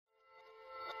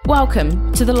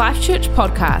Welcome to the Life Church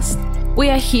podcast. We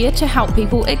are here to help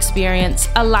people experience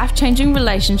a life-changing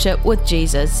relationship with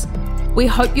Jesus. We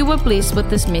hope you were blessed with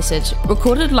this message,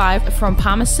 recorded live from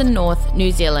Palmerston North,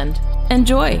 New Zealand.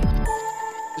 Enjoy.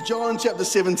 John chapter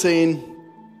 17,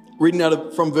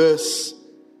 reading from verse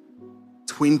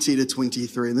 20 to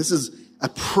 23. And this is a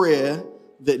prayer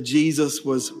that Jesus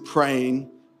was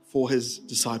praying for his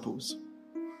disciples.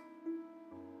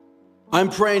 I'm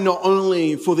praying not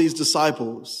only for these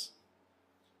disciples,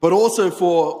 but also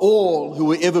for all who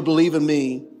will ever believe in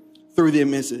me through their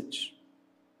message.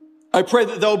 I pray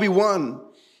that they'll be one,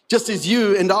 just as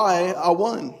you and I are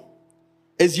one.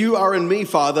 As you are in me,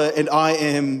 Father, and I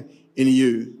am in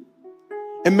you.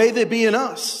 And may there be in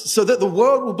us, so that the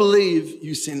world will believe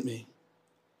you sent me.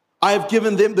 I have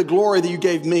given them the glory that you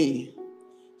gave me,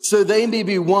 so they may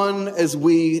be one as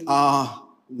we are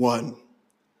one.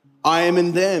 I am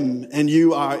in them, and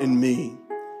you are in me.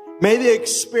 May they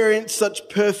experience such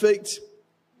perfect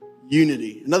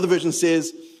unity. Another version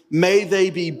says, may they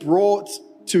be brought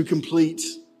to complete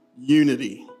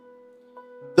unity.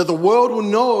 That the world will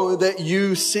know that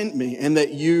you sent me and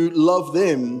that you love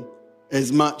them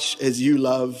as much as you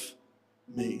love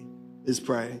me. Let's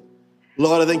pray.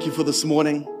 Lord, I thank you for this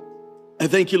morning. I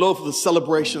thank you, Lord, for the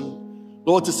celebration.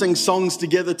 Lord, to sing songs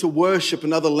together, to worship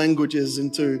in other languages,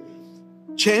 and to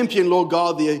champion, Lord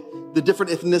God, the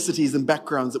different ethnicities and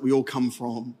backgrounds that we all come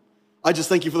from. I just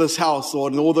thank you for this house,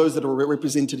 Lord, and all those that are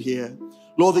represented here.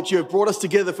 Lord, that you have brought us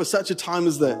together for such a time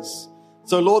as this.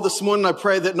 So, Lord, this morning I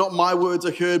pray that not my words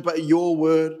are heard, but your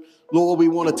word. Lord, we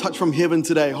want to touch from heaven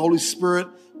today. Holy Spirit,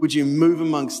 would you move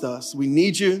amongst us? We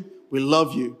need you. We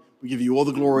love you. We give you all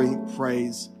the glory,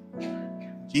 praise.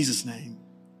 In Jesus' name,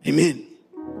 amen.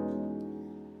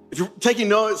 If you're taking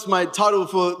notes, my title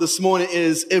for this morning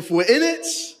is, If We're in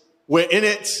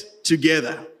it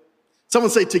together. Someone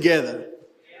say together.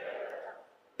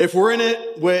 If we're in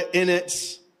it, we're in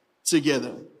it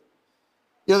together.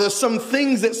 You know, there's some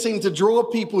things that seem to draw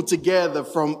people together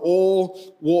from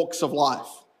all walks of life.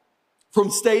 From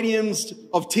stadiums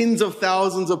of tens of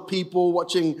thousands of people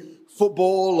watching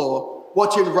football or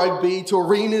watching rugby, to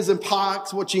arenas and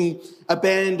parks watching a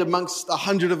band amongst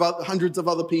hundreds of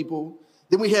other people.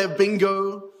 Then we have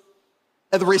bingo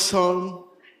at the rest home.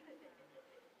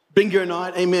 Bingo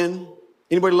night, amen.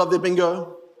 Anybody love their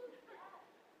bingo?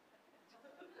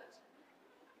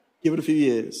 Give it a few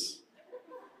years.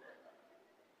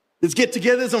 There's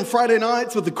get-togethers on Friday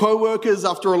nights with the co-workers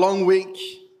after a long week.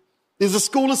 There's a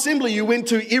school assembly you went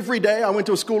to every day. I went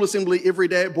to a school assembly every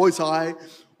day at Boys High.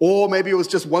 Or maybe it was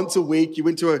just once a week. You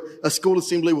went to a school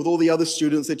assembly with all the other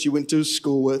students that you went to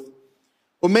school with.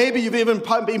 Or maybe you've even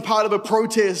been part of a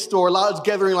protest or a large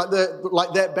gathering like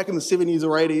that back in the 70s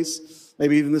or 80s,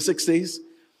 maybe even the 60s.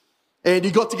 And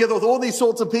you got together with all these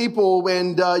sorts of people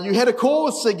and you had a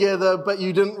cause together, but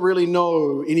you didn't really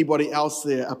know anybody else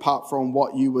there apart from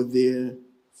what you were there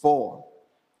for.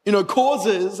 You know,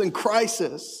 causes and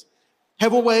crisis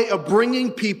have a way of bringing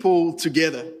people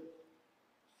together.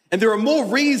 And there are more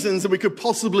reasons than we could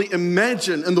possibly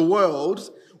imagine in the world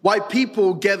why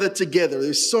people gather together.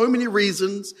 There's so many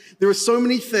reasons. There are so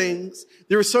many things.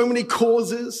 There are so many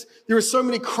causes. There are so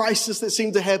many crises that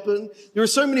seem to happen. There are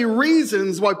so many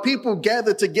reasons why people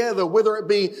gather together, whether it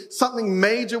be something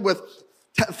major with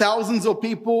thousands of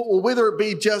people or whether it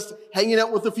be just hanging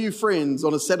out with a few friends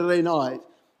on a Saturday night.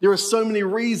 There are so many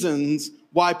reasons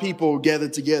why people gather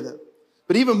together.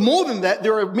 But even more than that,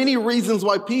 there are many reasons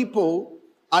why people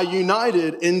are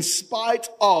united in spite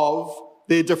of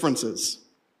their differences.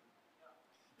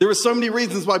 There are so many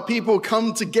reasons why people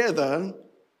come together,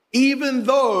 even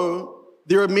though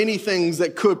there are many things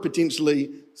that could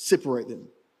potentially separate them.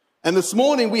 And this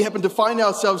morning, we happen to find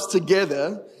ourselves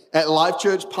together at Life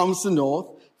Church Palmerston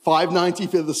North, 590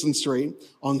 Featherston Street,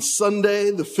 on Sunday,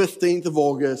 the 15th of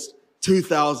August,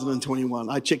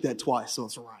 2021. I checked that twice, so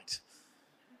it's right.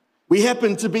 We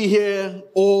happen to be here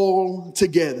all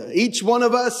together. Each one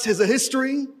of us has a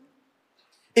history.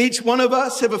 Each one of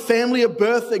us have a family of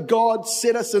birth that God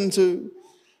set us into.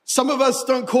 Some of us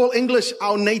don't call English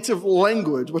our native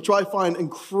language, which I find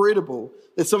incredible.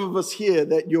 There's some of us here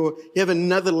that you have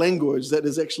another language that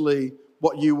is actually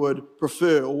what you would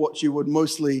prefer or what you would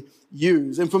mostly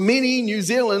use. And for many, New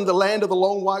Zealand, the land of the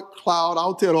long white cloud,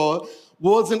 Aotearoa,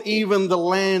 wasn't even the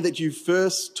land that you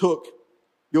first took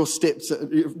your steps,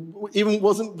 even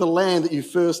wasn't the land that you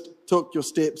first took your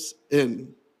steps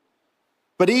in.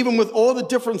 But even with all the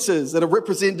differences that are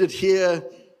represented here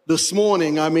this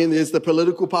morning, I mean, there's the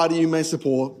political party you may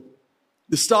support,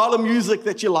 the style of music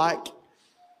that you like,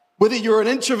 whether you're an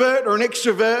introvert or an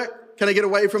extrovert. Can I get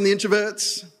away from the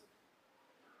introverts?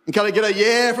 And can I get a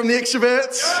yeah from the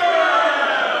extroverts?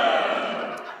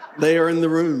 They are in the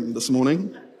room this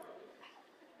morning.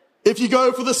 If you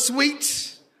go for the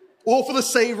sweet or for the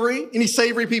savory, any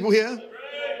savory people here?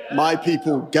 My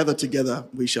people gather together,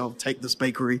 we shall take this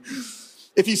bakery.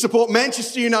 If you support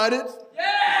Manchester United,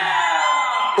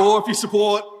 or if you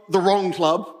support the wrong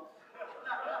club,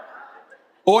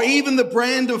 or even the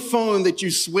brand of phone that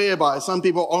you swear by. Some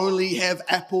people only have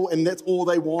Apple and that's all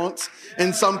they want.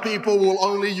 And some people will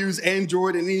only use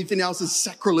Android and anything else is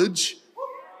sacrilege.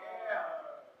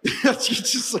 You're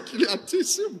just like, you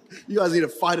guys need to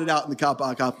fight it out in the car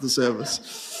park after the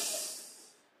service.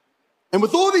 And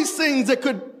with all these things that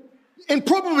could and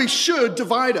probably should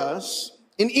divide us,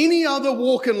 in any other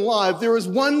walk in life, there is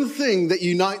one thing that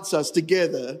unites us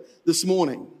together this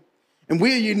morning. And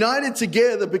we are united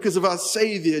together because of our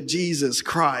Savior, Jesus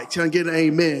Christ. Can I get an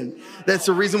amen? That's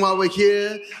the reason why we're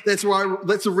here. That's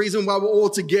the reason why we're all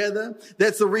together.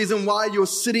 That's the reason why you're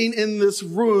sitting in this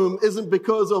room isn't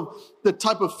because of the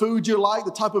type of food you like,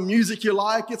 the type of music you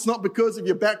like. It's not because of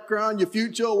your background, your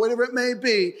future, or whatever it may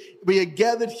be. We are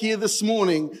gathered here this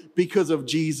morning because of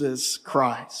Jesus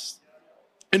Christ.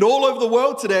 And all over the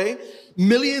world today,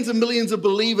 millions and millions of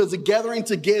believers are gathering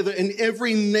together in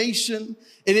every nation,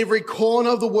 in every corner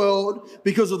of the world,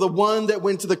 because of the one that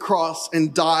went to the cross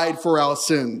and died for our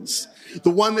sins.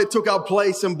 The one that took our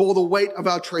place and bore the weight of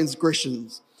our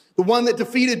transgressions. The one that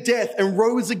defeated death and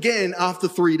rose again after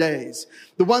 3 days.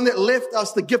 The one that left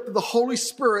us the gift of the Holy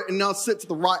Spirit and now sits at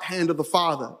the right hand of the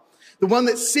Father. The one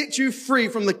that set you free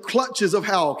from the clutches of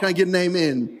hell. Can I get an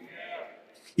amen?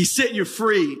 He set you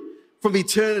free from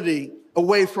eternity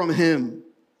away from him,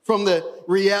 from the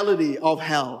reality of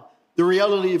hell, the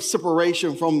reality of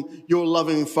separation from your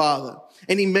loving Father.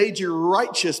 And he made you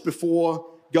righteous before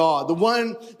God, the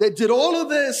one that did all of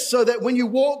this so that when you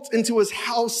walked into his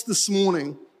house this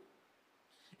morning,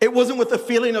 it wasn't with a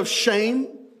feeling of shame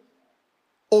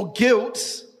or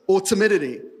guilt or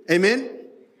timidity. Amen?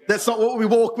 That's not what we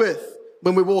walk with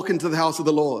when we walk into the house of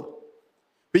the Lord.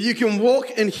 But you can walk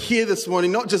in here this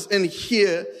morning, not just in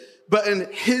here, but in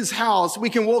his house. We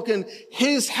can walk in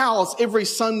his house every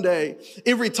Sunday,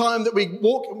 every time that we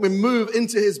move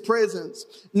into his presence,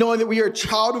 knowing that we are a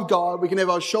child of God. We can have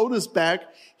our shoulders back,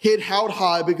 head held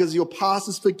high because your past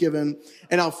is forgiven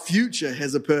and our future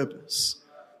has a purpose.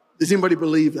 Does anybody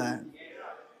believe that?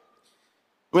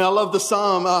 I mean, I love the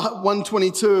Psalm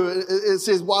 122. It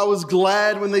says, well, I was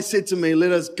glad when they said to me,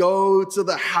 let us go to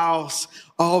the house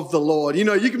of the Lord. You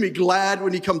know, you can be glad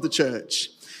when you come to church.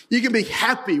 You can be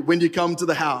happy when you come to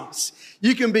the house.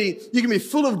 You can be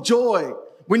full of joy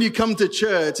when you come to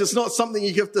church. It's not something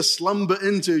you have to slumber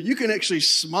into. You can actually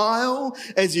smile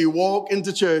as you walk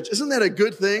into church. Isn't that a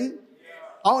good thing?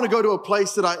 I want to go to a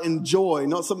place that I enjoy,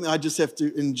 not something I just have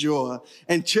to endure.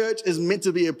 And church is meant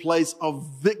to be a place of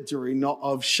victory, not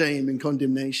of shame and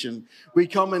condemnation. We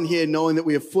come in here knowing that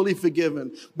we are fully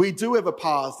forgiven. We do have a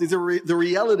past. There's the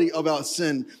reality of our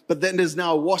sin, but that is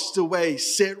now washed away,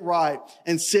 set right,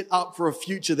 and set up for a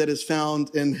future that is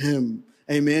found in him.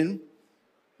 Amen?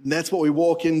 And that's what we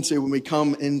walk into when we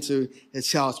come into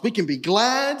his house. We can be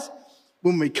glad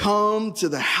when we come to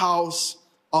the house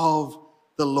of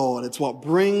the Lord. It's what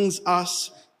brings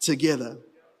us together.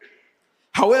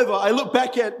 However, I look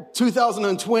back at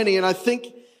 2020 and I think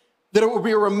that it will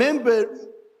be remembered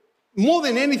more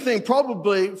than anything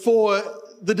probably for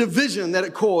the division that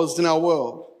it caused in our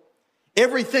world.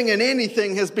 Everything and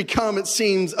anything has become, it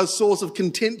seems, a source of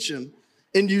contention.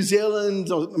 In New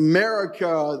Zealand,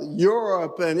 America,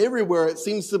 Europe, and everywhere, it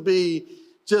seems to be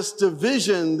just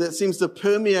division that seems to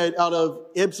permeate out of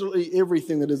absolutely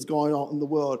everything that is going on in the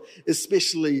world,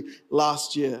 especially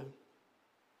last year.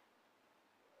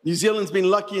 New Zealand's been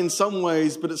lucky in some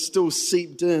ways, but it's still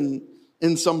seeped in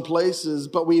some places.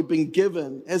 But we've been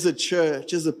given as a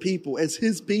church, as a people, as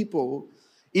his people,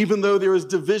 even though there is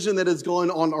division that is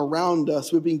going on around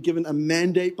us, we've been given a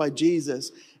mandate by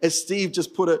Jesus, as Steve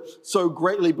just put it so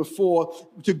greatly before,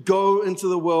 to go into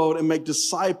the world and make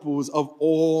disciples of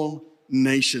all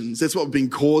nations. That's what we've been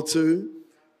called to.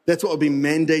 That's what we've been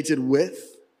mandated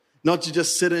with. Not to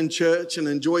just sit in church and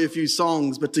enjoy a few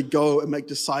songs, but to go and make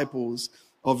disciples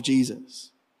of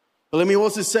Jesus. But let me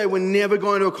also say, we're never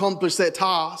going to accomplish that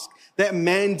task, that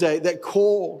mandate, that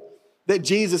call that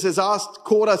Jesus has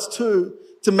called us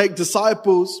to make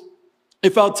disciples,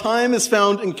 if our time is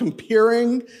found in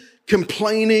comparing,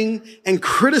 complaining, and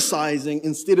criticizing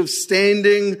instead of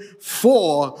standing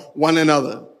for one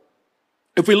another.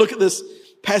 If we look at this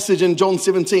passage in John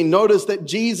 17, notice that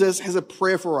Jesus has a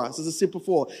prayer for us. As I said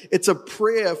before, it's a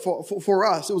prayer for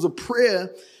us. It was a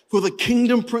prayer for the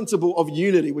kingdom principle of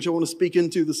unity, which I want to speak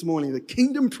into this morning. The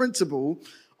kingdom principle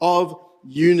of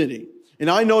unity. And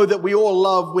I know that we all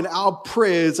love when our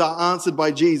prayers are answered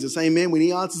by Jesus. Amen. When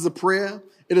he answers a prayer,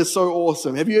 it is so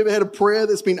awesome. Have you ever had a prayer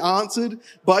that's been answered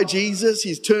by Jesus?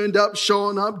 He's turned up,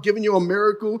 shown up, given you a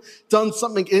miracle, done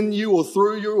something in you or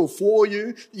through you or for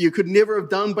you that you could never have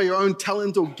done by your own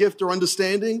talent or gift or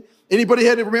understanding? Anybody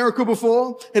had a miracle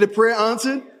before? Had a prayer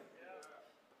answered?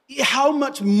 How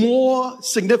much more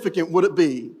significant would it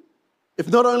be if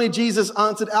not only Jesus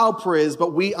answered our prayers,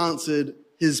 but we answered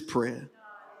his prayer?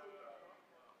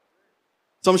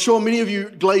 So I'm sure many of you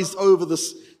glazed over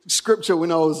this scripture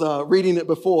when I was reading it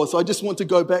before. So I just want to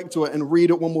go back to it and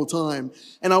read it one more time.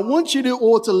 And I want you to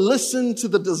all to listen to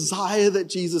the desire that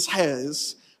Jesus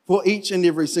has for each and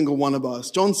every single one of us.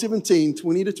 John 17,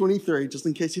 20 to 23, just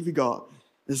in case you forgot.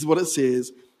 This is what it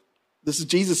says. This is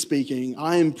Jesus speaking.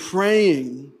 I am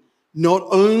praying not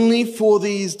only for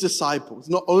these disciples,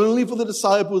 not only for the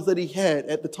disciples that he had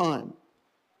at the time.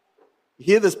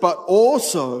 Hear this, but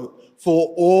also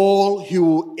for all who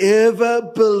will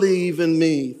ever believe in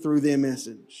me through their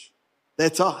message.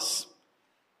 That's us.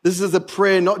 This is a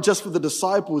prayer not just for the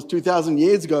disciples 2,000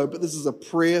 years ago, but this is a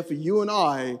prayer for you and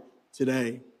I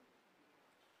today.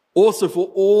 Also for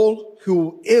all who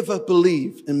will ever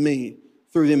believe in me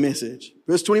through their message.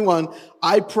 Verse 21,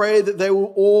 I pray that they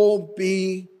will all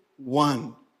be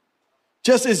one.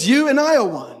 Just as you and I are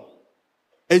one.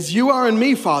 As you are in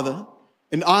me, Father,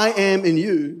 and I am in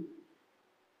you.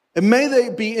 And may they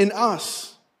be in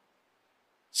us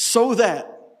so that,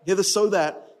 hear this, so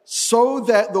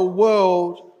that the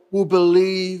world will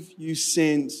believe you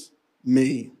sent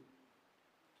me.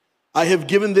 I have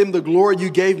given them the glory you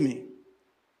gave me,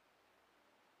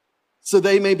 so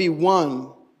they may be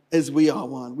one as we are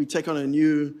one. We take on a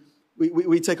new,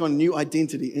 we take on new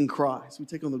identity in Christ. We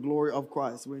take on the glory of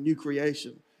Christ. We're a new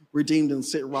creation, redeemed and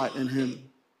set right in him.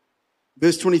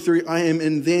 Verse 23, I am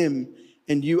in them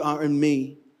and you are in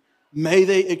me. May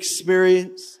they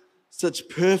experience such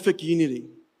perfect unity.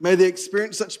 May they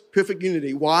experience such perfect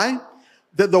unity. Why?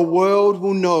 That the world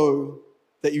will know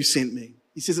that you sent me.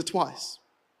 He says it twice.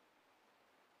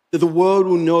 That the world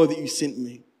will know that you sent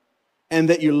me and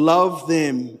that you love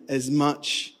them as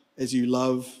much as you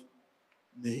love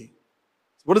me.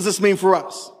 What does this mean for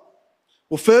us?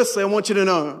 Well, firstly, I want you to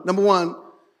know, number one,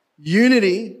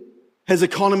 unity has a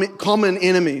common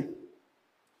enemy.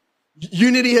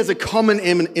 Unity has a common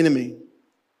enemy.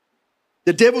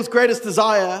 The devil's greatest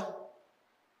desire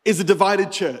is a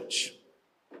divided church.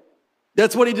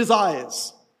 That's what he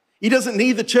desires. He doesn't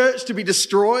need the church to be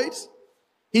destroyed.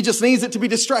 He just needs it to be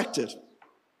distracted.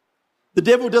 The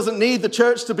devil doesn't need the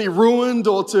church to be ruined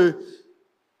or to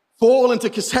fall into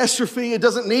catastrophe. It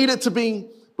doesn't need it to be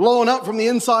blown up from the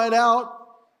inside out.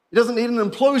 He doesn't need an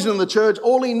implosion in the church.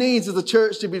 All he needs is the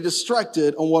church to be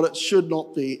distracted on what it should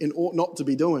not be and ought not to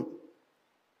be doing.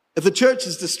 If the church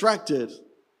is distracted,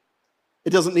 it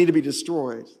doesn't need to be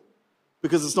destroyed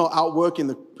because it's not outworking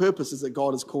the purposes that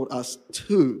God has called us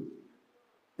to.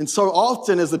 And so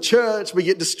often as a church, we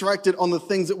get distracted on the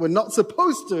things that we're not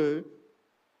supposed to.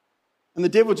 And the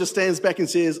devil just stands back and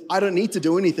says, I don't need to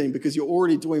do anything because you're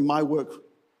already doing my work.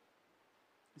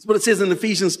 That's what it says in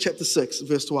Ephesians chapter 6,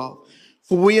 verse 12.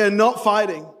 For we are not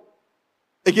fighting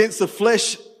against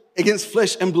flesh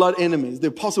and blood enemies. The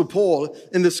Apostle Paul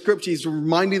in the scripture is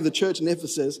reminding the church in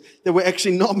Ephesus that we're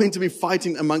actually not meant to be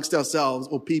fighting amongst ourselves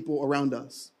or people around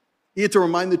us. He had to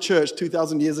remind the church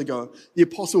 2,000 years ago. The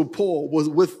Apostle Paul was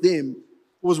with them,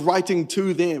 was writing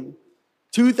to them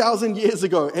 2,000 years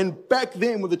ago. And back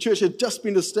then when the church had just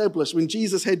been established, when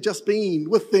Jesus had just been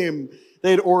with them,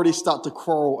 they had already started to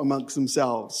quarrel amongst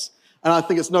themselves. And I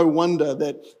think it's no wonder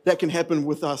that that can happen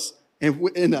with us and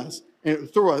in us and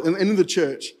through us and in the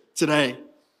church today.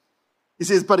 He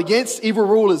says, but against evil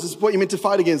rulers, this is what you're meant to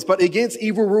fight against, but against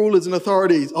evil rulers and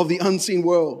authorities of the unseen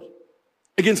world,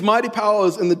 against mighty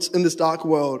powers in this dark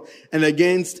world, and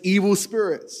against evil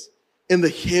spirits in the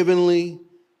heavenly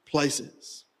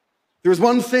places. There is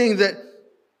one thing that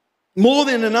more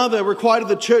than another required of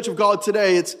the church of God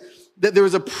today. It's that there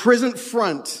is a present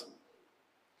front,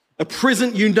 a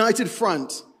present united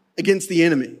front against the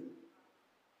enemy.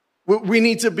 We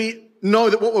need to know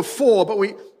that what we're for,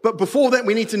 but before that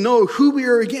we need to know who we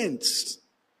are against,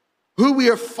 who we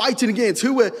are fighting against,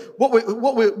 where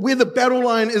the battle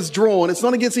line is drawn. It's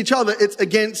not against each other, it's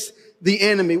against the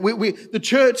enemy. The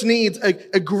church needs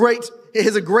it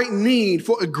has a great need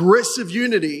for aggressive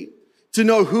unity to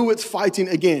know who it's fighting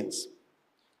against.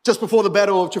 Just before the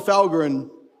Battle of Trafalgar in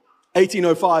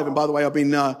 1805, and by the way, I've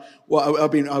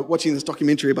been watching this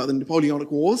documentary about the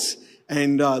Napoleonic Wars,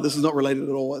 and this is not related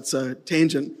at all. It's a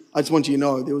tangent. I just want you to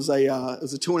know there was it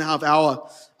was a 2.5 hour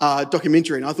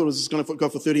documentary, and I thought it was just going to go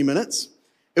for 30 minutes.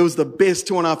 It was the best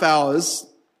 2.5 hours.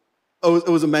 It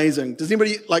was amazing. Does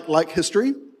anybody like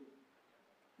history?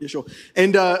 Yeah, sure.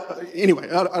 And anyway,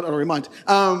 I don't really mind.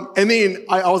 And then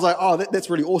I was like, oh, that's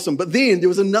really awesome. But then there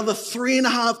was another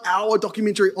 3.5 hour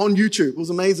documentary on YouTube. It was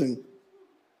amazing.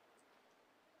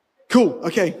 Cool.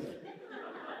 Okay.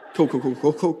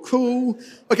 Cool.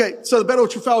 Okay, so the Battle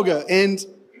of Trafalgar, and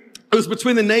it was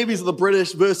between the navies of the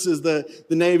British versus the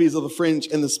navies of the French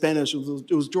and the Spanish.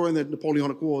 It was during the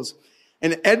Napoleonic Wars.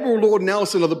 And Admiral Lord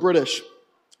Nelson of the British,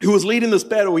 who was leading this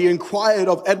battle, he inquired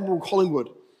of Admiral Collingwood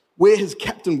where his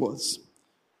captain was.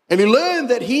 And he learned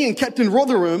that he and Captain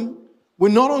Rotherham were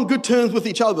not on good terms with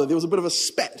each other. There was a bit of a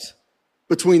spat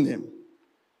between them.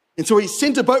 And so he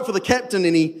sent a boat for the captain,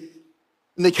 and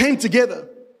they came together.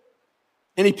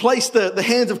 And he placed the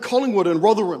hands of Collingwood and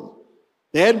Rotherham,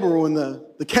 the admiral and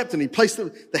the captain. He placed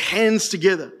the hands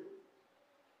together.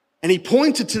 And he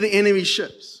pointed to the enemy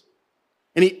ships.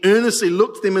 And he earnestly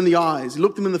looked them in the eyes. He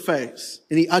looked them in the face.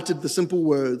 And he uttered the simple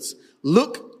words,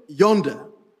 "Look, yonder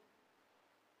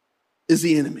is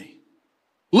the enemy.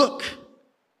 Look,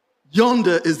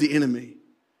 yonder is the enemy."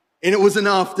 And it was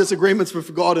enough. Disagreements were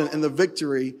forgotten, and the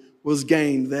victory was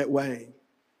gained that way.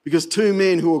 Because two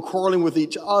men who were quarreling with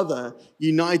each other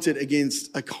united against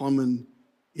a common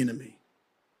enemy.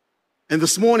 And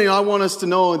this morning, I want us to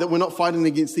know that we're not fighting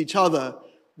against each other.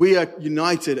 We are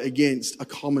united against a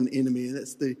common enemy, and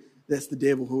that's the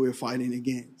devil who we're fighting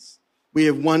against. We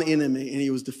have one enemy, and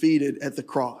he was defeated at the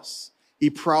cross.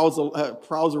 He prowls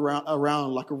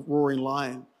around like a roaring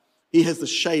lion. He has the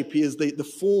shape, he has the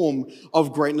form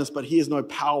of greatness, but he has no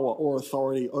power or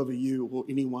authority over you or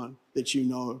anyone that you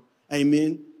know.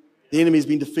 Amen? The enemy has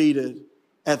been defeated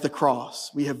at the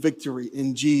cross. We have victory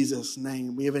in Jesus'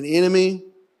 name. We have an enemy.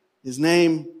 His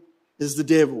name is the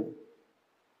devil.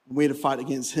 And we're to fight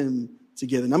against him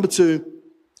together. Number 2,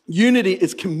 unity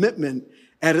is commitment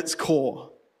at its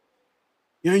core.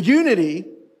 You know, unity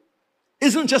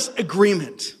isn't just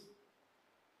agreement.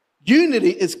 Unity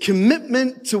is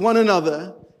commitment to one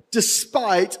another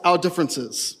despite our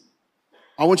differences.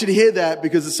 I want you to hear that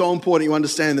because it's so important you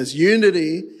understand this.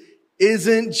 Unity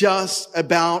isn't just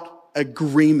about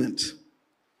agreement.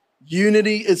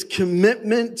 Unity is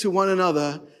commitment to one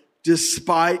another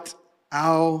despite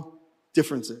our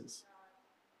differences.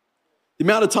 The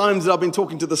amount of times that I've been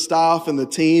talking to the staff and the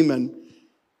team and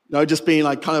just being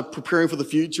like kind of preparing for the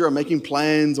future or making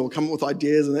plans or coming up with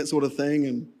ideas and that sort of thing.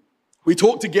 And we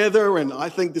talk together and I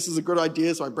think this is a good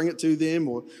idea, so I bring it to them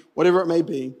or whatever it may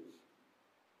be.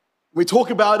 We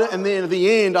talk about it and then at the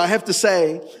end I have to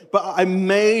say, but I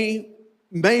may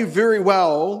very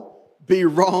well be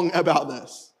wrong about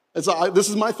this. It's like, this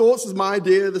is my thoughts, this is my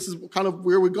idea, this is kind of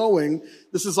where we're going.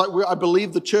 This is like where I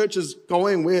believe the church is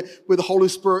going, where the Holy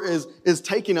Spirit is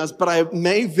taking us, but I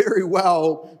may very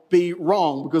well be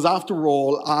wrong because after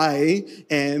all, I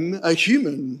am a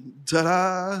human.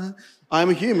 Ta-da! I'm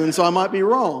a human, so I might be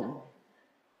wrong.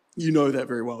 You know that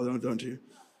very well, don't you?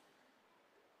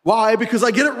 Why? Because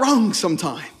I get it wrong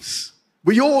sometimes.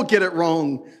 We all get it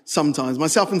wrong sometimes.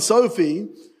 Myself and Sophie,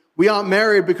 we aren't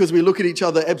married because we look at each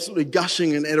other absolutely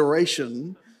gushing in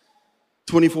adoration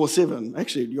 24/7.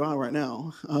 Actually, you are right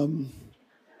now.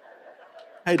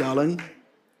 Hey, darling.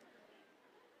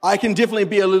 I can definitely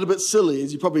be a little bit silly,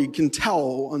 as you probably can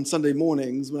tell on Sunday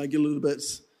mornings when I get a little bit,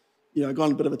 go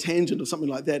on a bit of a tangent or something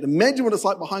like that. Imagine what it's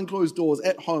like behind closed doors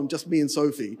at home, just me and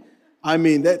Sophie. I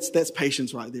mean, that's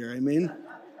patience right there, amen?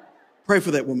 Pray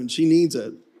for that woman. She needs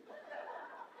it.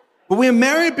 But we're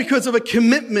married because of a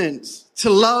commitment to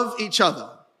love each other.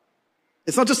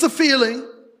 It's not just a feeling.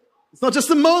 It's not just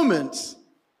a moment.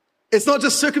 It's not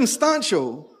just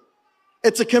circumstantial.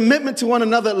 It's a commitment to one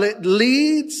another that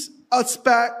leads us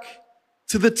back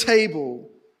to the table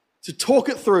to talk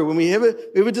it through. When we have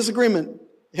a disagreement,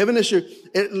 have an issue,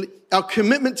 our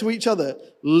commitment to each other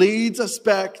leads us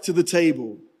back to the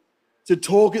table to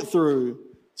talk it through,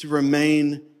 to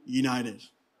remain united.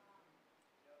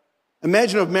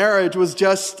 Imagine if marriage was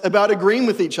just about agreeing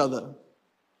with each other.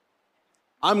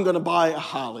 I'm going to buy a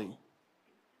Harley.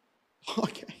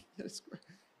 Okay, that's great.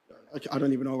 Okay, I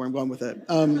don't even know where I'm going with that.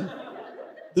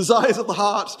 Desires of the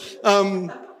heart.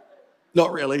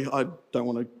 Not really. I don't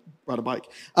want to ride a bike.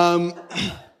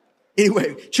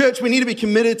 Anyway, church, we need to be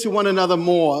committed to one another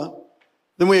more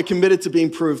than we are committed to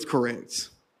being proved correct.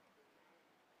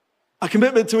 Our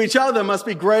commitment to each other must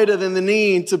be greater than the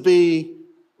need to be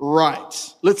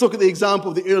right. Let's look at the example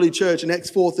of the early church in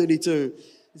Acts 4:32.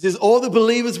 It says, all the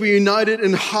believers were united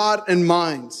in heart and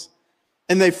minds,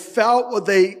 and they felt what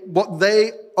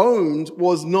they owned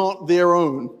was not their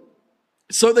own.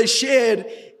 So they shared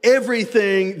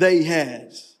everything they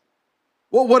had.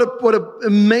 What an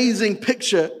amazing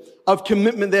picture of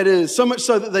commitment that is. So much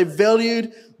so that they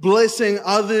valued blessing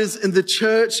others in the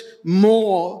church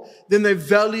more than they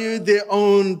valued their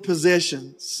own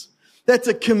possessions. That's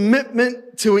a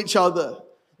commitment to each other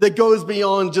that goes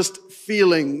beyond just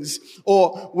feelings,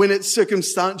 or when it's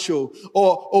circumstantial,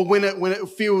 or when it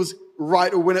feels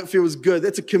right, or when it feels good.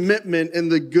 That's a commitment in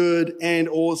the good and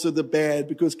also the bad,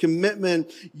 because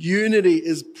commitment, unity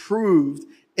is proved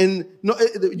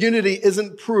unity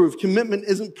isn't proved. Commitment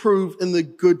isn't proved in the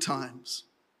good times.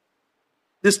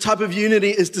 This type of unity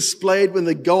is displayed when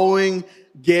the going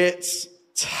gets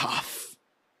tough.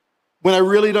 When I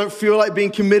really don't feel like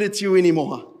being committed to you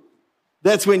anymore.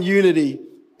 That's when unity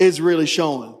is really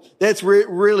shown. That's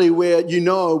really where you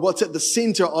know what's at the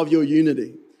center of your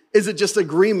unity. Is it just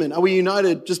agreement? Are we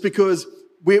united just because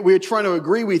we're trying to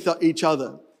agree with each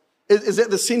other? Is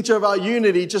at the center of our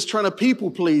unity just trying to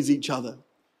people please each other?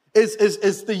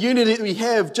 Is the unity that we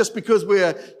have just because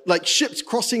we're like ships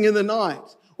crossing in the night?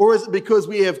 Or is it because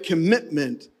we have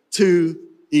commitment to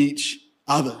each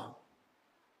other?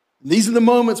 And these are the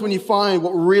moments when you find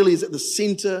what really is at the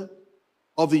center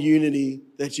of the unity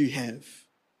that you have.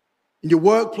 In your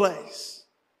workplace,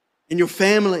 in your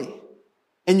family,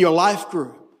 in your life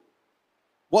group.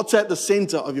 What's at the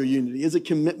center of your unity? Is it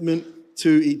commitment to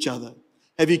each other?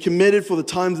 Have you committed for the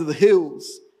times of the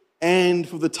hills and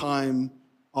for the time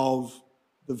of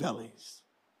the valleys?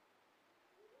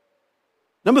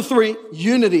 Number 3,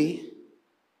 unity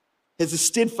has a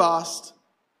steadfast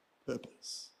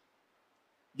purpose.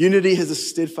 Unity has a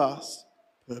steadfast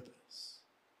purpose.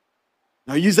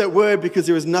 Now, I use that word because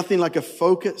there is nothing like a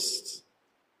focused,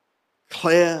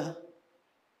 clear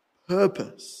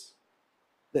purpose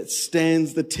that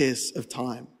stands the test of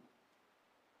time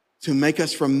to make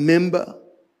us remember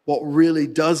what really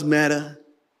does matter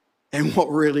and what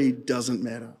really doesn't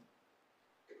matter.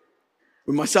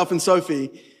 With myself and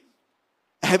Sophie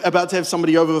about to have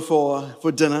somebody over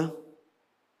for dinner,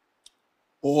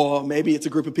 or maybe it's a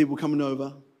group of people coming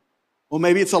over, or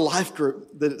maybe it's a life group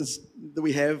that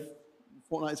we have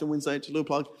fortnights and Wednesday, just a little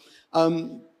plug.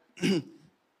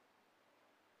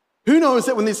 Who knows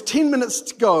that when there's 10 minutes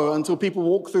to go until people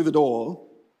walk through the door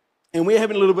and we're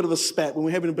having a little bit of a spat, when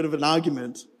we're having a bit of an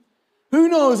argument, who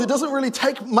knows, it doesn't really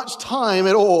take much time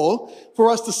at all for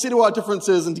us to settle our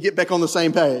differences and to get back on the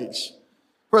same page.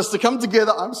 For us to come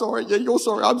together, I'm sorry, yeah, you're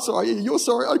sorry, I'm sorry, yeah, you're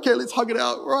sorry, okay, let's hug it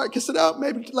out, all right, kiss it out,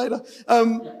 maybe later.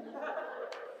 Who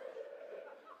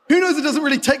knows, it doesn't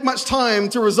really take much time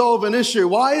to resolve an issue.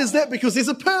 Why is that? Because there's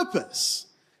a purpose.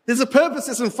 There's a purpose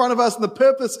that's in front of us, and the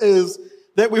purpose is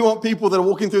that we want people that are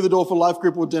walking through the door for life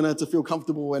group or dinner to feel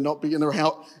comfortable and not be in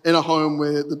a home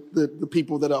where the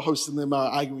people that are hosting them are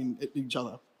arguing at each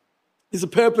other. There's a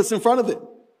purpose in front of them.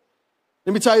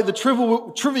 Let me tell you, the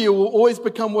trivial will always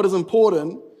become what is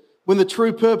important when the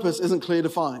true purpose isn't clear to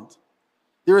find.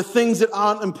 There are things that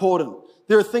aren't important.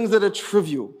 There are things that are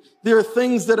trivial. There are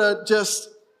things that are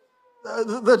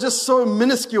they're just so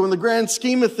minuscule in the grand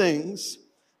scheme of things.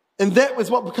 And that is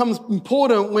what becomes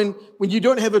important when you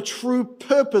don't have a true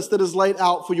purpose that is laid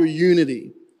out for your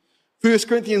unity. 1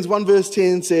 Corinthians 1 verse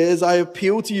 10 says, I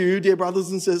appeal to you, dear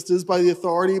brothers and sisters, by the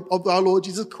authority of our Lord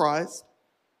Jesus Christ,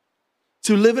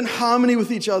 to live in harmony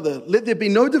with each other. Let there be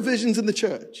no divisions in the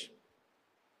church.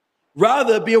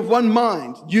 Rather, be of one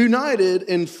mind, united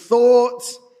in thought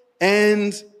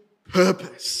and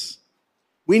purpose.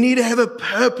 We need to have a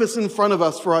purpose in front of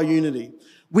us for our unity.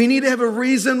 We need to have a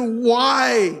reason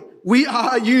why we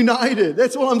are united.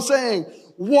 That's what I'm saying.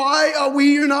 Why are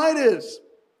we united?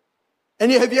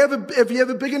 And if you have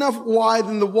a big enough why,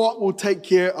 then the what will take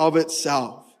care of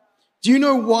itself. Do you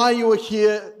know why you are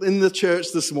here in the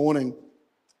church this morning?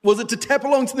 Was it to tap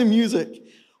along to the music?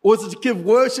 Or was it to give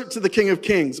worship to the King of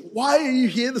Kings? Why are you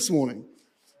here this morning?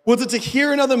 Was it to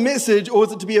hear another message, or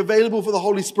was it to be available for the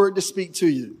Holy Spirit to speak to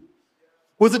you?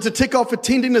 Was it to tick off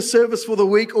attending a service for the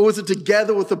week, or was it to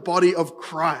gather with the body of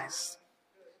Christ?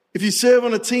 If you serve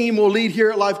on a team or lead here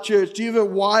at Life Church, do you have a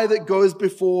why that goes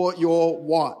before your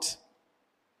what?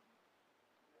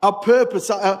 Our purpose,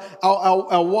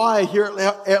 our why here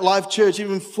at Life Church,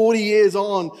 even 40 years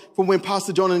on from when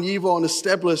Pastor John and Yvonne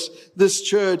established this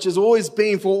church, has always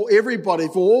been for everybody,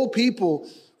 for all people,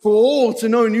 for all to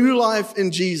know new life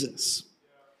in Jesus.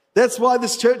 That's why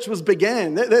this church was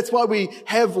began. That's why we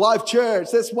have Life Church.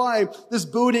 That's why this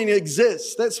building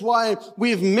exists. That's why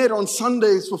we've met on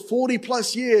Sundays for 40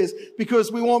 plus years,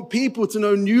 because we want people to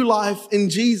know new life in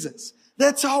Jesus.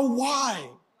 That's our why.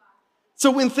 So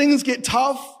when things get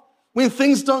tough, When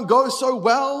things don't go so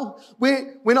well,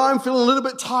 when I'm feeling a little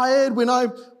bit tired, when I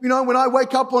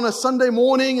wake up on a Sunday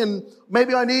morning and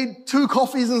maybe I need 2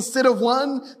 coffees instead of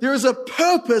 1, there is a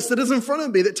purpose that is in front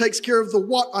of me that takes care of the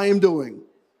what I am doing.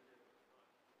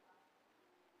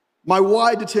 My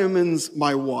why determines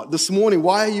my what. This morning,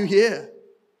 why are you here?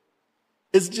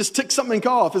 Is it just tick something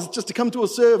off? Is it just to come to a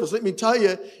service? Let me tell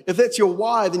you, if that's your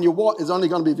why, then your what is only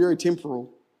going to be very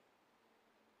temporal.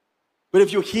 But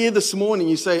if you're here this morning,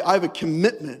 you say, I have a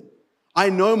commitment. I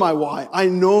know my why. I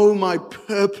know my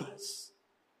purpose.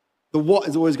 The what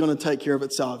is always going to take care of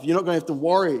itself. You're not going to have to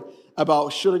worry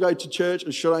about should I go to church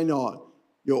or should I not.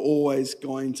 You're always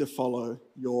going to follow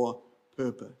your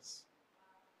purpose.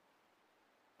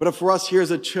 But for us here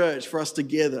as a church, for us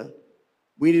together,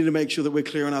 we need to make sure that we're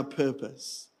clear on our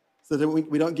purpose so that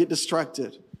we don't get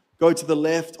distracted. Go to the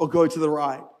left or go to the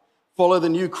right. Follow the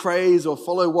new craze or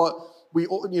follow what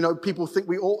people think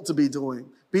we ought to be doing.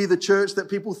 Be the church that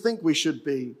people think we should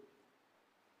be.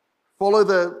 Follow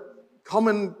the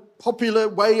common popular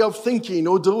way of thinking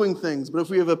or doing things. But if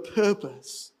we have a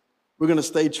purpose, we're going to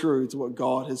stay true to what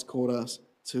God has called us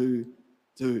to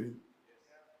do.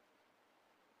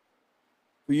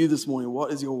 For you this morning,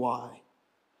 what is your why?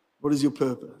 What is your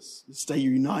purpose? Stay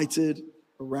united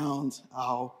around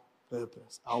our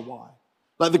purpose, our why.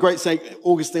 Like the great Saint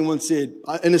Augustine once said,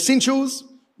 in essentials,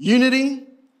 unity.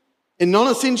 In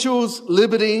non-essentials,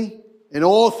 liberty. In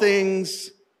all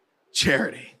things,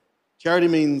 charity. Charity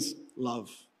means love.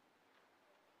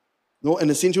 In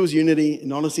essentials, unity. In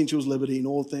non-essentials, liberty. In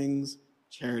all things,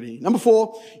 charity. Number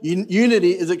 4,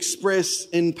 unity is expressed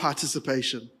in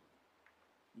participation.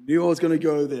 You knew I was going to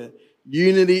go there.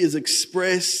 Unity is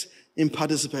expressed in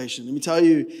participation. Let me tell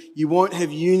you, you won't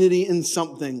have unity in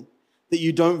something that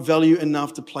you don't value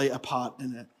enough to play a part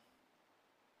in it.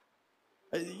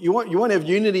 You won't have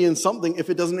unity in something if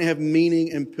it doesn't have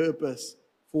meaning and purpose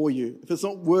for you, if it's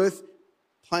not worth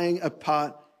playing a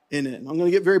part in it. And I'm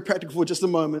going to get very practical for just a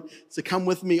moment, so come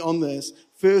with me on this.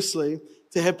 Firstly,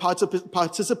 to have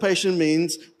participation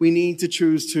means we need to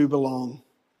choose to belong.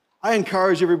 I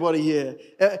encourage everybody here,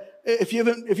 if you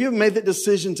haven't made that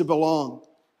decision to belong,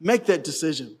 make that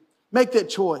decision. Make that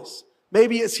choice.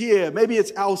 Maybe it's here, maybe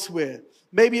it's elsewhere.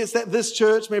 Maybe it's at this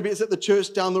church, maybe it's at the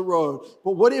church down the road.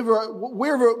 But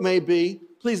wherever it may be,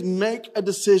 please make a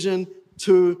decision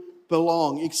to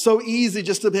belong. It's so easy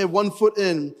just to have one foot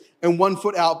in and one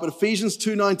foot out. But Ephesians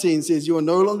 2:19 says you are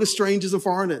no longer strangers and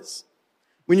foreigners.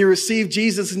 When you receive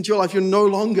Jesus into your life, you're no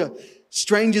longer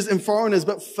strangers and foreigners,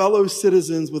 but fellow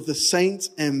citizens with the saints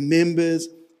and members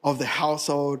of the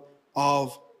household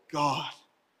of God.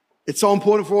 It's so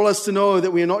important for all us to know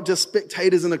that we are not just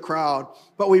spectators in a crowd,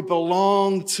 but we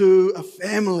belong to a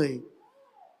family.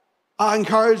 I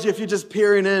encourage you, if you're just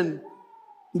peering in,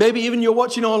 maybe even you're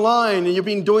watching online and you've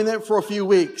been doing that for a few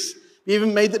weeks. You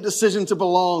even made that decision to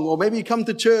belong, or maybe you come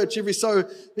to church every so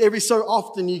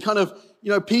often. You kind of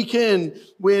peek in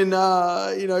when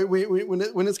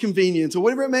it's convenient, or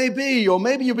whatever it may be. Or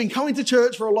maybe you've been coming to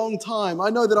church for a long time.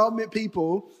 I know that I've met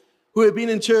people who have been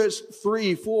in church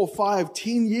 3, 4, 5,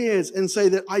 10 years and say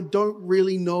that I don't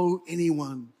really know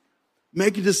anyone.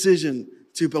 Make a decision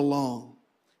to belong.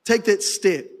 Take that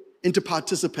step into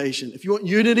participation. If you want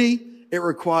unity, it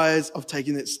requires of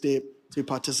taking that step to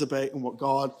participate in what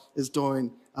God is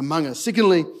doing among us.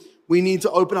 Secondly, we need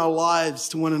to open our lives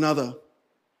to one another.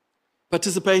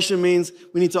 Participation means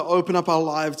we need to open up our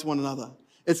lives to one another.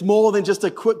 It's more than just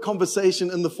a quick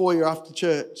conversation in the foyer after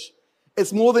church.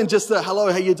 It's more than just a,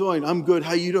 hello, how you doing? I'm good.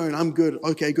 How you doing? I'm good.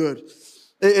 Okay, good.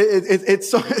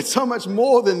 It's so much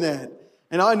more than that.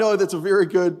 And I know that's a very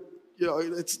good,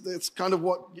 it's kind of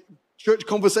what church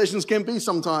conversations can be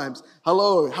sometimes.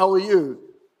 Hello, how are you?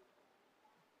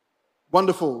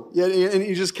 Wonderful. Yeah, and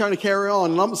you just kind of carry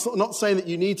on. And I'm not saying that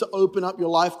you need to open up your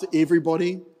life to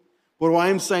everybody. But what I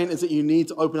am saying is that you need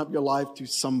to open up your life to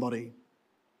somebody.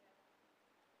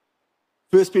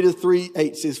 1 Peter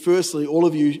 3:8 says, firstly, all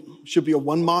of you should be of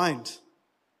one mind.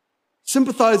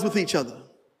 Sympathize with each other.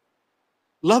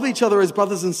 Love each other as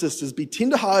brothers and sisters. Be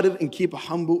tender-hearted and keep a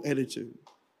humble attitude.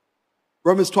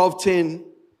 Romans 12:10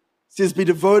 says, be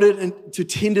devoted to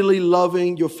tenderly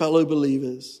loving your fellow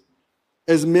believers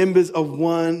as members of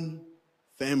one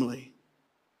family.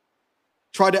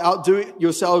 Try to outdo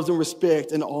yourselves in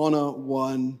respect and honor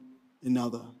one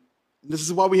another. And this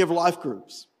is why we have life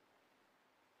groups.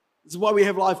 This is why we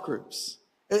have life groups.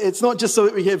 It's not just so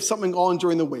that we have something on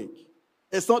during the week.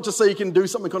 It's not just so you can do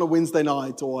something on a Wednesday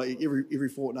night or every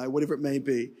fortnight, whatever it may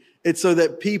be. It's so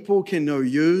that people can know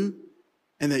you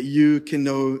and that you can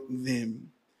know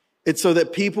them. It's so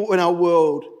that people in our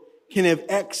world can have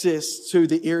access to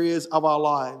the areas of our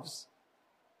lives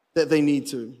that they need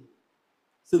to.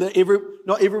 So that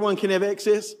not everyone can have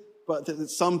access, but that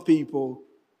some people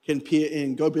can peer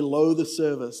in, go below the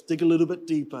surface, dig a little bit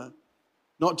deeper.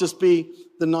 Not just be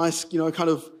the nice, kind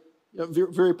of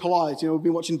very, very polite. We've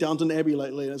been watching Downton Abbey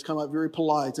lately, and it's kind of like very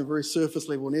polite and very surface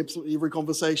level in absolutely every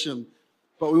conversation.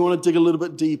 But we want to dig a little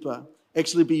bit deeper,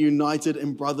 actually be united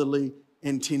in brotherly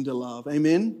and tender love.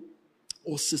 Amen?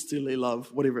 Or sisterly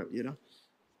love, whatever,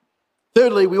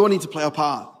 Thirdly, we all need to play our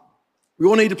part. We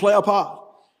all need to play our part.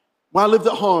 When I lived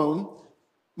at home,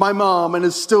 my mom, and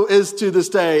it still is to this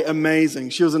day, amazing.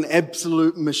 She was an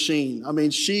absolute machine. I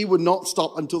mean, she would not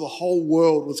stop until the whole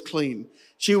world was clean.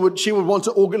 She would want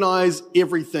to organize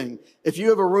everything. If you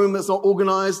have a room that's not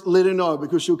organized, let her know,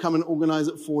 because she'll come and organize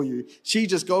it for you. She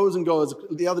just goes and goes.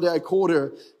 The other day I called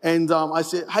her and I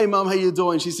said, "Hey Mom, how you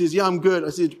doing?" She says, "Yeah, I'm good." I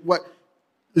said, "What?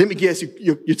 Let me guess,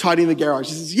 you're tidying the garage."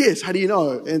 She says, "Yes, how do you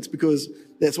know?" And it's because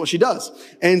that's what she does.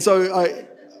 And so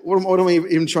what am I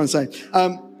even trying to say?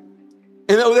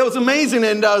 And that was amazing.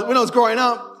 And when I was growing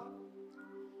up,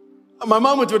 my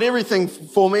mum would do everything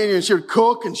for me, and she would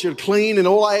cook and she would clean, and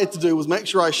all I had to do was make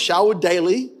sure I showered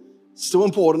daily, still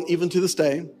important even to this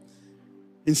day.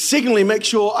 And secondly, make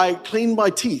sure I cleaned my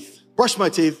teeth, brushed my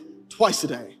teeth twice a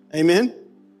day. Amen?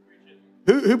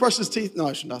 Who brushes teeth? No,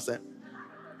 I shouldn't ask that.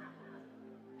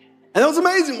 And that was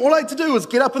amazing. All I had to do was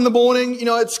get up in the morning,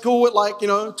 at school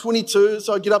at 22,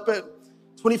 so I'd get up at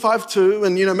 25 to,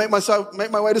 and make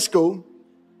my way to school.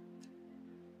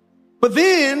 But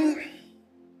then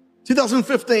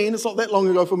 2015, it's not that long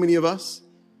ago for many of us,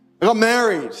 I got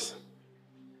married.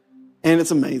 And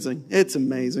it's amazing. It's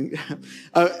amazing.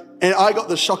 And I got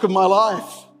the shock of my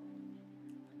life.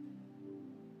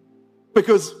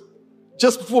 Because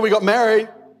just before we got married,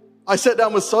 I sat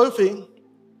down with Sophie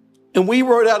and we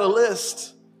wrote out a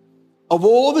list of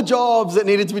all the jobs that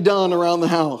needed to be done around the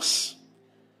house.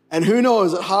 And who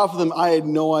knows that half of them I had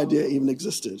no idea even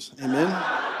existed. Amen?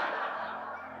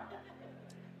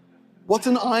 What's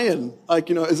an iron?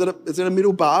 Is it a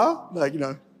middle bar?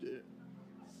 And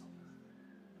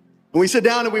we sat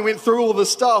down and we went through all this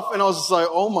stuff, and I was just like,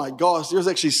 oh my gosh, there's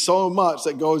actually so much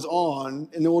that goes on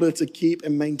in order to keep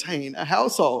and maintain a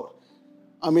household.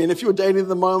 I mean, if you're dating at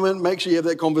the moment, make sure you have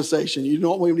that conversation. You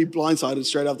don't want to be blindsided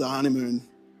straight after the honeymoon.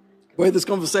 We had this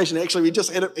conversation, actually, we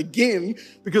just had it again,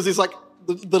 because it's like,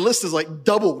 the list is like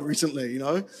doubled recently,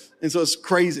 and so it's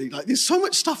crazy. Like, there's so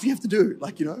much stuff you have to do,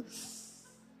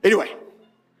 Anyway,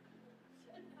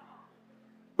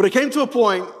 but it came to a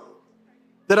point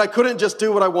that I couldn't just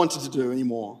do what I wanted to do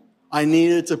anymore. I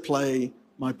needed to play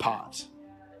my part.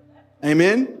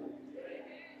 Amen?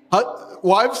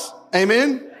 Wives,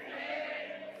 amen?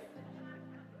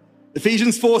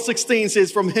 Ephesians 4:16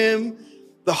 says, "From him,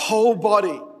 the whole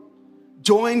body,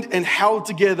 joined and held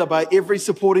together by every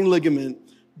supporting ligament,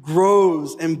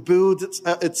 grows and builds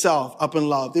itself up in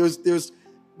love."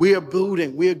 We are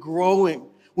building, we are growing.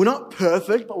 We're not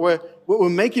perfect, but we're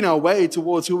making our way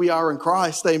towards who we are in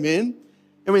Christ. Amen.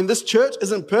 I mean, this church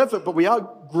isn't perfect, but we are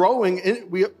growing.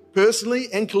 We are personally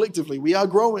and collectively, we are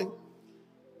growing.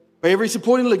 Where every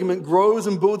supporting ligament grows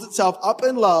and builds itself up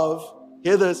in love.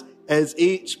 Hear this, as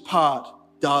each part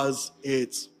does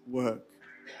its work.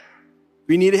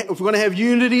 If we're going to have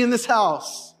unity in this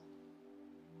house,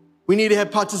 we need to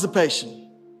have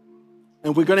participation.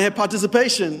 And if we're going to have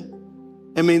participation,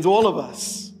 it means all of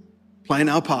us playing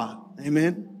our part.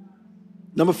 Amen.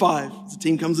 Number 5, as the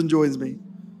team comes and joins me.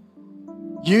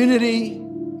 Unity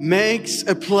makes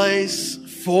a place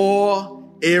for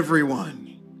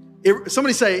everyone.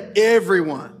 Somebody say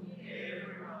everyone.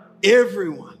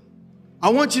 Everyone. I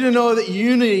want you to know that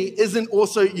unity isn't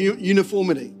also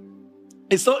uniformity.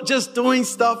 It's not just doing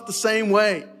stuff the same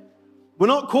way. We're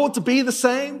not called to be the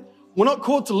same. We're not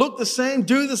called to look the same,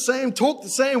 do the same, talk the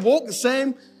same, walk the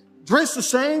same, dress the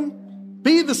same,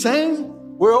 be the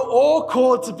same. We're all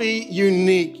called to be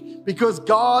unique because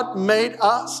God made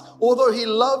us. Although he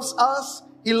loves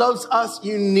us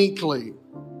uniquely.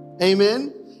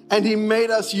 Amen? And he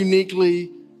made us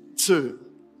uniquely too.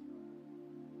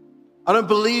 I don't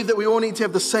believe that we all need to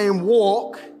have the same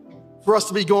walk for us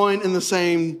to be going in the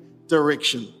same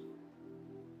direction.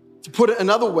 To put it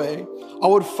another way, I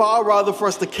would far rather for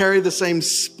us to carry the same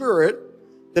spirit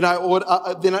than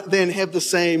than have the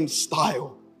same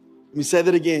style. Let me say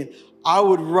that again. I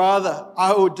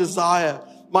would desire,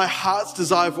 my heart's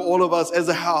desire for all of us as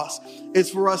a house is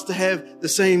for us to have the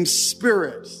same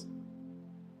spirit.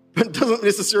 But it doesn't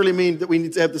necessarily mean that we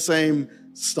need to have the same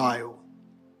style.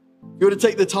 You ought to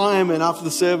take the time and after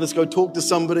the service, go talk to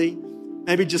somebody.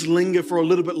 Maybe just linger for a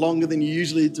little bit longer than you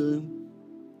usually do.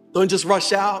 Don't just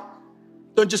rush out.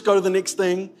 Don't just go to the next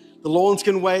thing. The lawns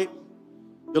can wait.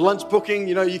 Your lunch booking,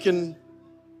 you can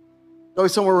go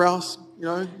somewhere else,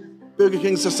 Burger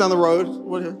King's just down the road,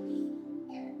 whatever.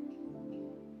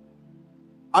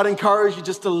 I'd encourage you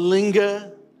just to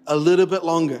linger a little bit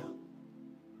longer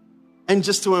and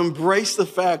just to embrace the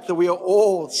fact that we are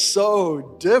all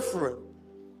so different.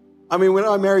 I mean, when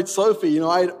I married Sophie,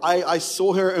 I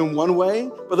saw her in one way,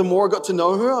 but the more I got to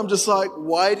know her, I'm just like,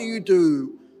 why do you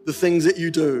do the things that you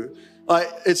do? Like,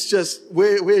 it's just,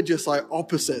 we're just like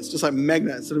opposites, just like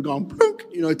magnets that have gone,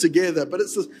 together. But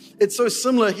it's so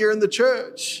similar here in the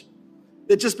church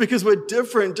that just because we're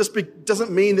different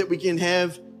doesn't mean that we can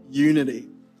have unity.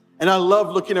 And I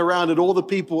love looking around at all the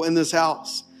people in this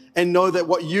house and know that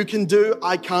what you can do,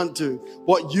 I can't do.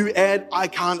 What you add, I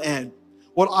can't add.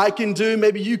 What I can do,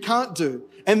 maybe you can't do.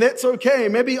 And that's okay.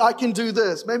 Maybe I can do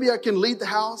this. Maybe I can lead the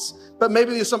house, but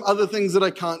maybe there's some other things that I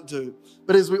can't do.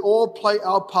 But as we all play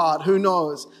our part, who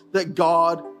knows that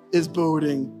God is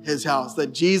building his house,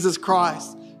 that Jesus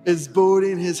Christ is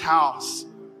building his house.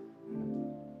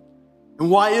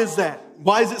 And why is that?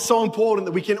 Why is it so important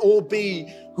that we can all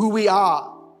be who we are?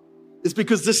 It's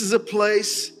because this is a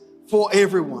place for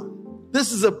everyone.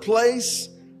 This is a place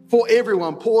for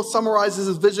everyone. Paul summarizes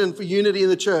his vision for unity in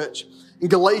the church in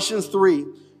Galatians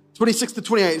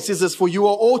 3:26-28. It says this, for you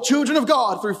are all children of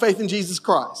God through faith in Jesus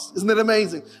Christ. Isn't that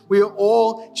amazing? We are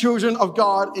all children of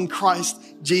God in Christ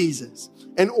Jesus.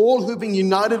 And all who've been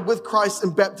united with Christ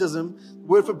in baptism. The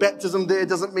word for baptism there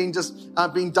doesn't mean just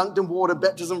being dunked in water.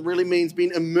 Baptism really means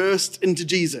being immersed into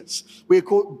Jesus. We're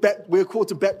called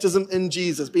to baptism in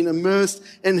Jesus, being immersed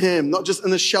in him, not just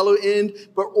in the shallow end,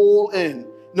 but all in.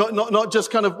 Not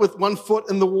just kind of with one foot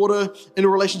in the water in a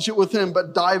relationship with him,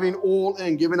 but diving all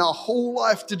in, giving our whole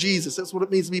life to Jesus. That's what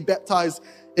it means to be baptized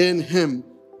in him.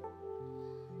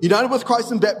 United with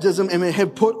Christ in baptism and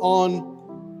have put on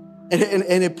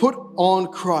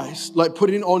Christ, like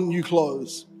putting on new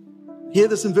clothes. Hear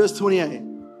this in verse 28.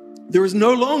 There is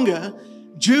no longer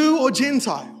Jew or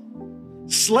Gentile,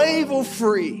 slave or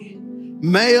free,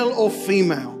 male or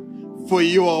female, for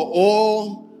you are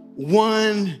all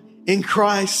one in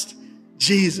Christ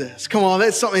Jesus. Come on,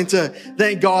 that's something to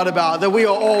thank God about, that we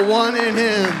are all one in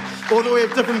him. Although we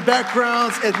have different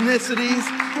backgrounds, ethnicities,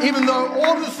 even though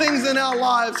all the things in our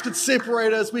lives could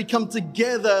separate us, we come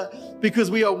together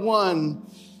because we are one.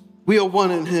 We are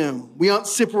one in him. We aren't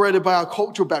separated by our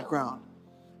cultural background,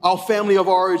 our family of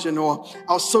origin, or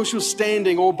our social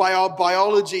standing, or by our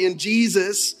biology. In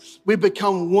Jesus, we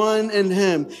become one in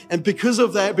him. And because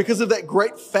of that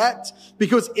great fact,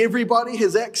 because everybody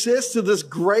has access to this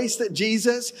grace that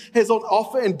Jesus has on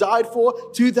offer and died for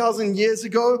 2,000 years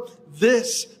ago,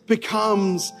 this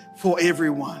becomes for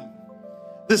everyone.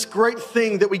 This great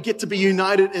thing that we get to be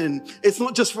united in. It's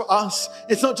not just for us.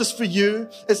 It's not just for you.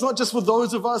 It's not just for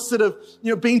those of us that have,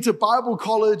 been to Bible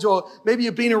college, or maybe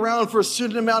you've been around for a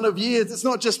certain amount of years. It's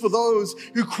not just for those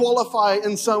who qualify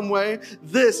in some way.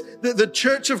 The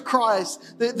church of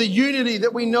Christ, the unity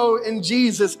that we know in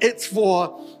Jesus, it's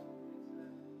for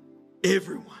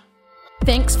everyone.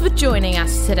 Thanks for joining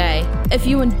us today. If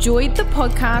you enjoyed the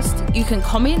podcast, you can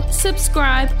comment,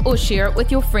 subscribe, or share it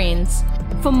with your friends.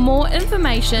 For more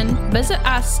information, visit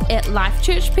us at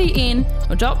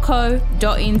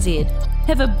lifechurchpn.co.nz.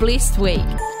 Have a blessed week.